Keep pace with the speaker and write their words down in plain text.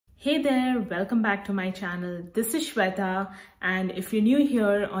Hey there, welcome back to my channel. This is Shweta, and if you're new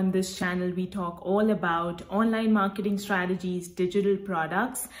here on this channel, we talk all about online marketing strategies, digital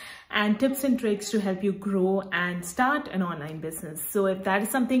products, and tips and tricks to help you grow and start an online business. So if that is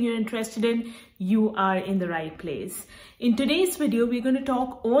something you're interested in, you are in the right place. In today's video, we're going to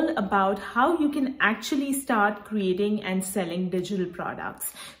talk all about how you can actually start creating and selling digital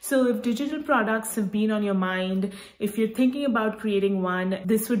products. So if digital products have been on your mind, if you're thinking about creating one,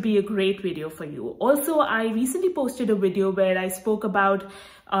 this would be a great video for you. Also, I recently posted a video where I spoke about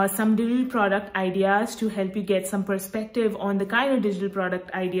some digital product ideas to help you get some perspective on the kind of digital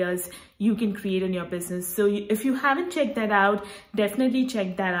product ideas you can create in your business. So if you haven't checked that out, definitely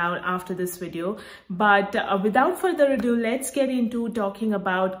check that out after this video. But without further ado, let's get into talking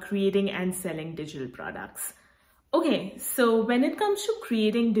about creating and selling digital products. Okay, so when it comes to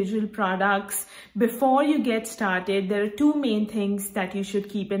creating digital products, before you get started, there are two main things that you should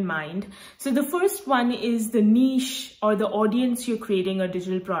keep in mind. So the first one is the niche or the audience you're creating a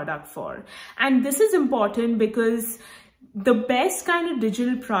digital product for. And this is important because the best kind of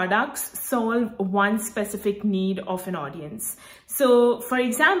digital products solve one specific need of an audience. So for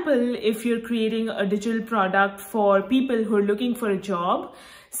example, if you're creating a digital product for people who are looking for a job,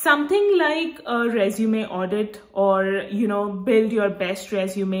 something like a resume audit or, build your best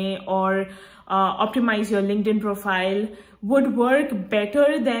resume or optimize your LinkedIn profile would work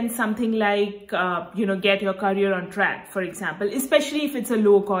better than something like, get your career on track, for example, especially if it's a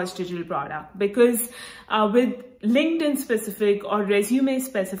low cost digital product, because with LinkedIn specific or resume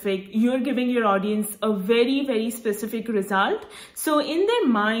specific, you're giving your audience a very, very specific result. So in their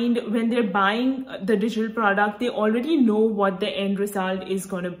mind, when they're buying the digital product, they already know what the end result is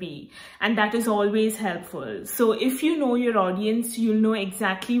going to be. And that is always helpful. So if you know your audience, you'll know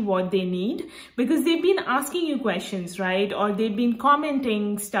exactly what they need because they've been asking you questions, right? Or they've been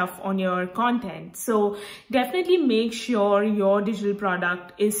commenting stuff on your content. So definitely make sure your digital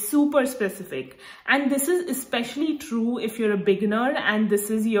product is super specific. And this is especially true if you're a beginner and this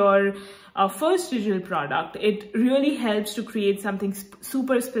is your first digital product. It really helps to create something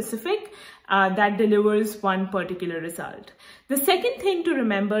super specific that delivers one particular result. The second thing to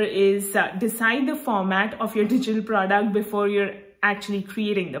remember is decide the format of your digital product before you're actually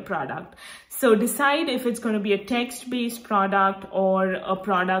creating the product. So decide if it's going to be a text-based product or a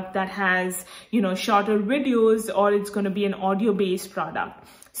product that has, shorter videos, or it's going to be an audio-based product.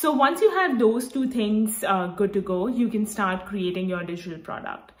 So once you have those two things good to go, you can start creating your digital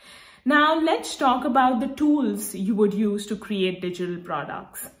product. Now let's talk about the tools you would use to create digital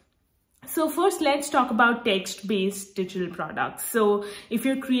products. So first, let's talk about text-based digital products. So if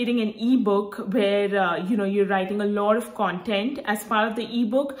you're creating an ebook where, you're writing a lot of content as part of the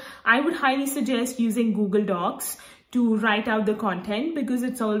ebook, I would highly suggest using Google Docs to write out the content because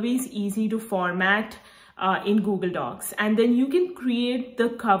it's always easy to format in Google Docs. And then you can create the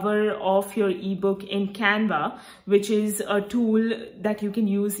cover of your ebook in Canva, which is a tool that you can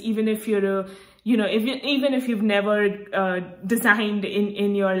use even if you're even if you've never designed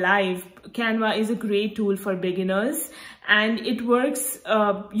in your life. Canva is a great tool for beginners and it works,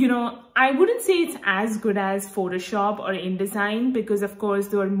 I wouldn't say it's as good as Photoshop or InDesign because of course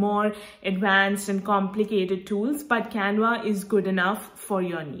there are more advanced and complicated tools, but Canva is good enough for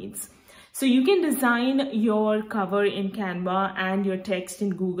your needs. So you can design your cover in Canva and your text in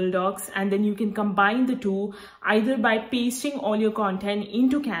Google Docs, and then you can combine the two either by pasting all your content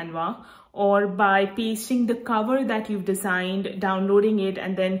into Canva or by pasting the cover that you've designed, downloading it,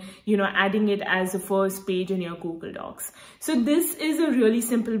 and then, adding it as the first page in your Google Docs. So this is a really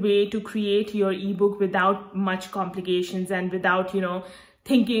simple way to create your ebook without much complications and without,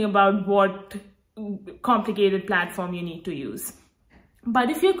 thinking about what complicated platform you need to use.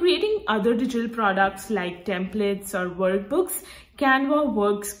 But if you're creating other digital products like templates or workbooks, Canva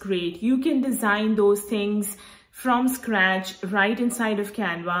works great. You can design those things from scratch right inside of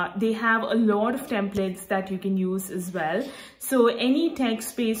Canva. They have a lot of templates that you can use as well. So any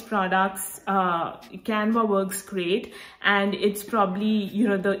text-based products, Canva works great, and it's probably,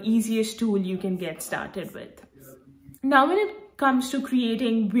 the easiest tool you can get started with. Now, when it comes to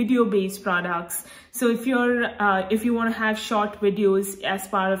creating video-based products, so if you want to have short videos as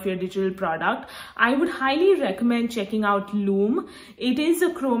part of your digital product, I would highly recommend checking out Loom. It is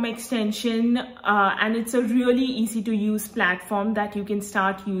a Chrome extension and it's a really easy to use platform that you can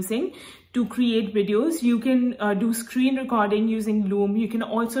start using to create videos. You can do screen recording using Loom. You can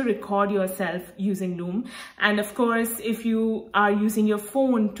also record yourself using Loom. And of course, if you are using your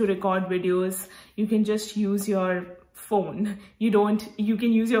phone to record videos, you can just use your phone. You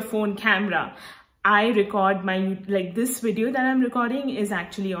can use your phone camera. I record this video that I'm recording is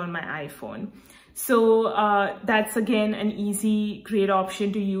actually on my iPhone. So that's again an easy, great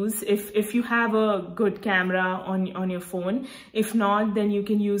option to use if you have a good camera on your phone. If not, then you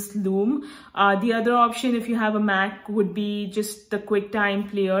can use Loom. The other option, if you have a Mac, would be just the QuickTime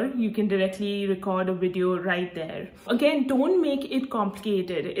player. You can directly record a video right there. Again, don't make it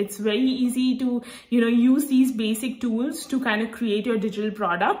complicated. It's very easy to, use these basic tools to kind of create your digital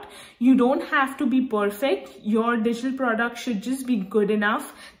product. You don't have to be perfect. Your digital product should just be good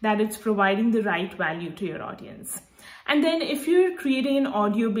enough that it's providing the right value to your audience. And then if you're creating an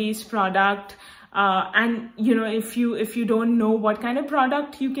audio-based product, and if you don't know what kind of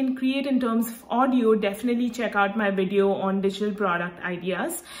product you can create in terms of audio, definitely check out my video on digital product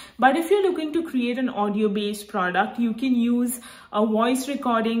ideas. But if you're looking to create an audio-based product, you can use a voice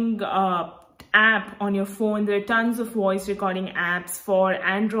recording app on your phone. There are tons of voice recording apps for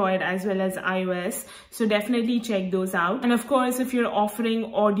Android as well as iOS, so definitely check those out. And of course, if you're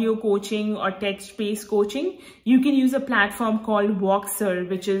offering audio coaching or text-based coaching, you can use a platform called Voxer,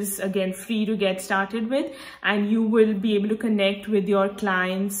 which is again free to get started with, and you will be able to connect with your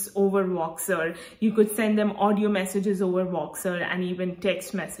clients over Voxer. You could send them audio messages over Voxer and even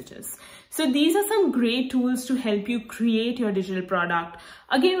text messages. So these are some great tools to help you create your digital product.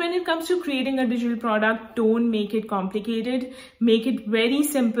 Again, when it comes to creating a digital product, don't make it complicated. Make it very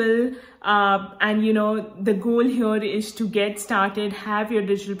simple. And the goal here is to get started, have your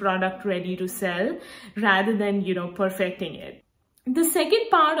digital product ready to sell rather than, perfecting it. The second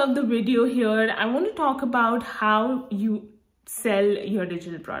part of the video here, I want to talk about how you sell your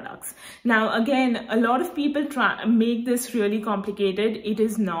digital products. Now, again, a lot of people make this really complicated. It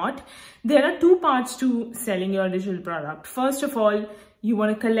is not. There are two parts to selling your digital product. First of all, you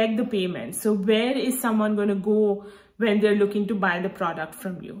want to collect the payment. So where is someone going to go when they're looking to buy the product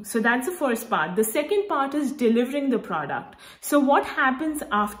from you? So that's the first part. The second part is delivering the product. So what happens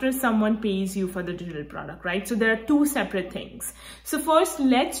after someone pays you for the digital product, right? So there are two separate things. So first,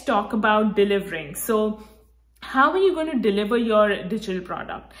 let's talk about delivering. So how are you going to deliver your digital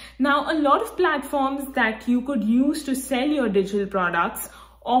product? Now, a lot of platforms that you could use to sell your digital products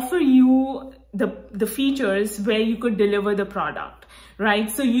offer you the features where you could deliver the product,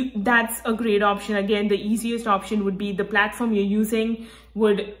 right? So that's a great option. Again, the easiest option would be the platform you're using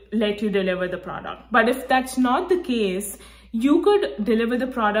would let you deliver the product. But if that's not the case, you could deliver the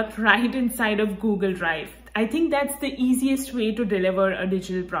product right inside of Google Drive. I think that's the easiest way to deliver a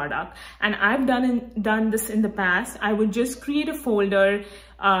digital product. And I've done this in the past. I would just create a folder,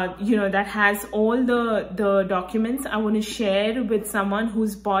 that has all the documents I want to share with someone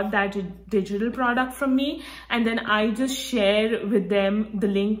who's bought that digital product from me. And then I just share with them the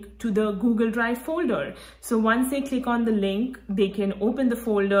link to the Google Drive folder. So once they click on the link, they can open the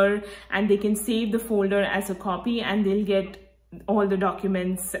folder and they can save the folder as a copy, and they'll get all the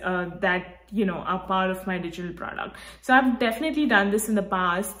documents that are part of my digital product. So I've definitely done this in the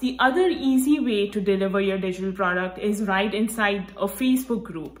past. The other easy way to deliver your digital product is right inside a Facebook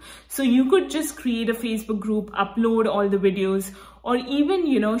group. So you could just create a Facebook group, upload all the videos, or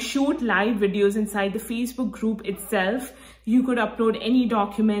even shoot live videos inside the Facebook group itself. You could upload any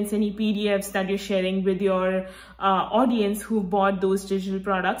documents, any PDFs that you're sharing with your audience who bought those digital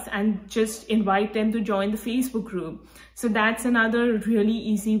products, and just invite them to join the Facebook group. So that's another really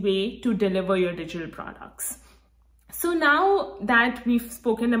easy way to deliver your digital products. So now that we've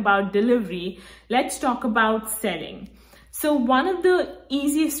spoken about delivery, let's talk about selling. So one of the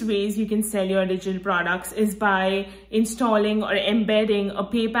easiest ways you can sell your digital products is by installing or embedding a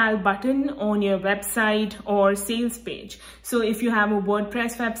PayPal button on your website or sales page. So if you have a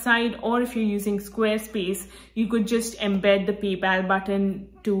WordPress website, or if you're using Squarespace, you could just embed the PayPal button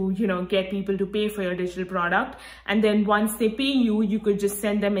to, get people to pay for your digital product. And then once they pay you, you could just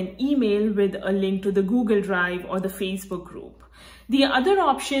send them an email with a link to the Google Drive or the Facebook group. The other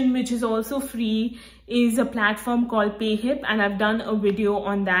option, which is also free, is a platform called Payhip, and I've done a video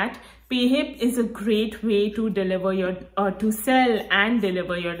on that. Payhip is a great way to deliver to sell and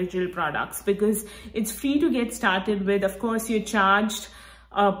deliver your digital products, because it's free to get started with. Of course, you're charged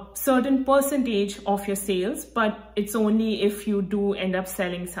a certain percentage of your sales, but it's only if you do end up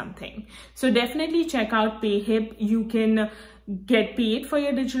selling something. So definitely check out Payhip. You can get paid for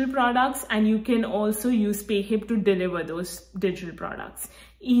your digital products, and you can also use Payhip to deliver those digital products.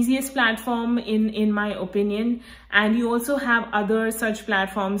 Easiest platform in my opinion. And you also have other such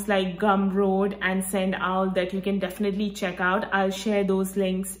platforms like Gumroad and SendOwl that you can definitely check out. I'll share those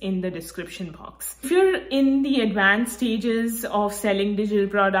links in the description box. If you're in the advanced stages of selling digital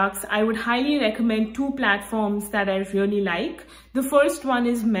products, I would highly recommend two platforms that I really like. The first one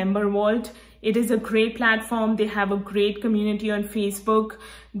is MemberVault. It is a great platform. They have a great community on Facebook.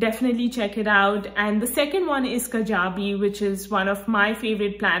 Definitely check it out. And the second one is Kajabi, which is one of my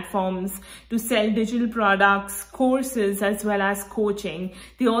favorite platforms to sell digital products, courses, as well as coaching.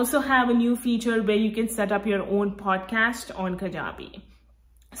 They also have a new feature where you can set up your own podcast on Kajabi.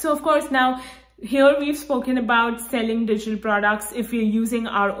 So of course, now here we've spoken about selling digital products if you're using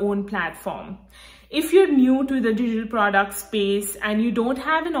our own platform. If you're new to the digital product space and you don't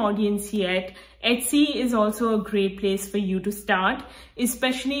have an audience yet, Etsy is also a great place for you to start,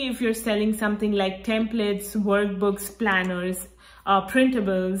 especially if you're selling something like templates, workbooks, planners,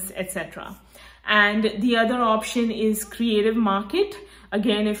 printables, etc. And the other option is Creative Market.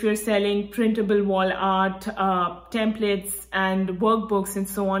 Again, if you're selling printable wall art, templates and workbooks and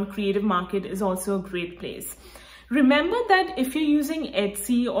so on, Creative Market is also a great place. Remember that if you're using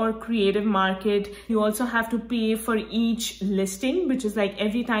Etsy or Creative Market, you also have to pay for each listing, which is like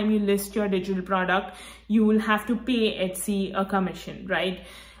every time you list your digital product, you will have to pay Etsy a commission, right?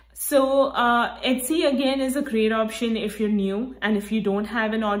 So Etsy again is a great option if you're new and if you don't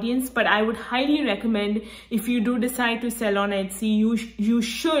have an audience, but I would highly recommend if you do decide to sell on Etsy, you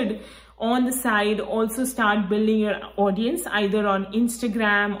should on the side also start building your audience either on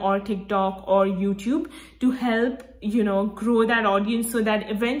Instagram or TikTok or YouTube to help, you know, grow that audience so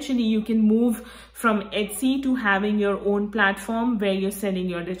that eventually you can move from Etsy to having your own platform where you're selling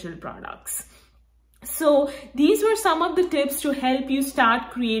your digital products. So these were some of the tips to help you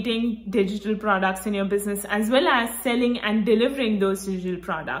start creating digital products in your business as well as selling and delivering those digital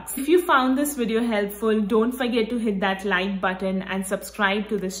products. If you found this video helpful, don't forget to hit that like button and subscribe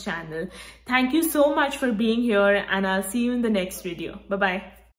to this channel. Thank you so much for being here and I'll see you in the next video. Bye-bye.